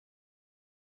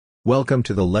Welcome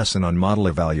to the lesson on model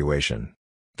evaluation.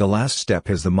 The last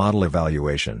step is the model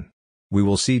evaluation. We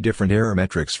will see different error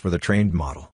metrics for the trained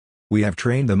model. We have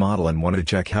trained the model and want to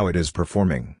check how it is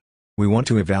performing. We want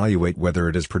to evaluate whether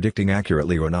it is predicting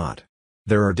accurately or not.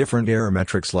 There are different error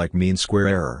metrics like mean square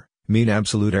error, mean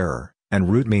absolute error,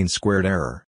 and root mean squared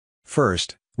error.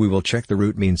 First, we will check the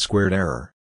root mean squared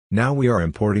error. Now we are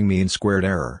importing mean squared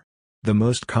error. The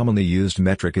most commonly used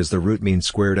metric is the root mean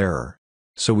squared error.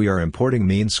 So we are importing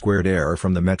mean squared error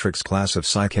from the metrics class of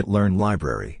scikit-learn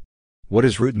library. What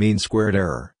is root mean squared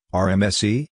error,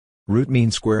 RMSE? Root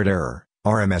mean squared error,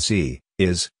 RMSE,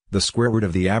 is the square root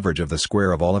of the average of the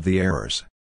square of all of the errors.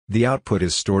 The output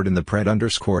is stored in the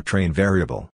pred_train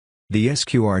variable. The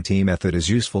sqrt method is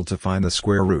useful to find the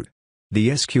square root. The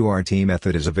sqrt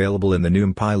method is available in the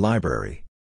NumPy library.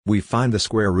 We find the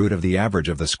square root of the average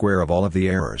of the square of all of the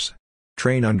errors.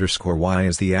 Train_y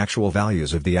is the actual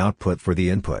values of the output for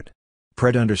the input.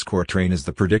 Pred_train is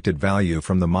the predicted value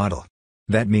from the model.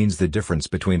 That means the difference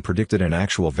between predicted and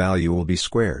actual value will be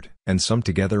squared and summed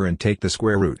together and take the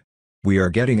square root. We are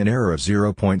getting an error of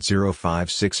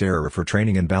 0.056 error for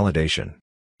training and validation.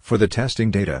 For the testing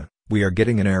data, we are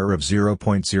getting an error of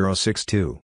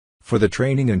 0.062. For the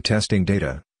training and testing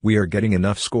data, we are getting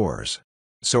enough scores.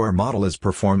 So our model is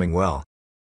performing well.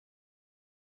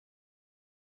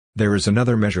 There is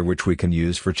another measure which we can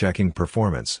use for checking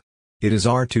performance. It is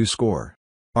R2 score.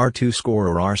 R2 score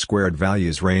or R²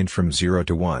 values range from 0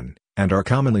 to 1, and are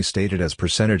commonly stated as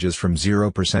percentages from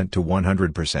 0% to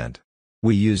 100%.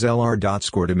 We use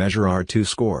LR.score to measure R2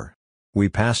 score. We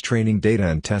pass training data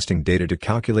and testing data to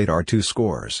calculate R2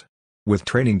 scores. With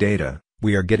training data,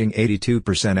 we are getting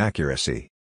 82% accuracy.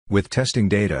 With testing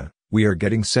data, we are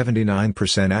getting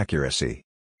 79% accuracy.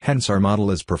 Hence our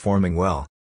model is performing well.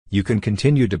 You can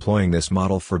continue deploying this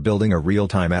model for building a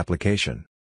real-time application.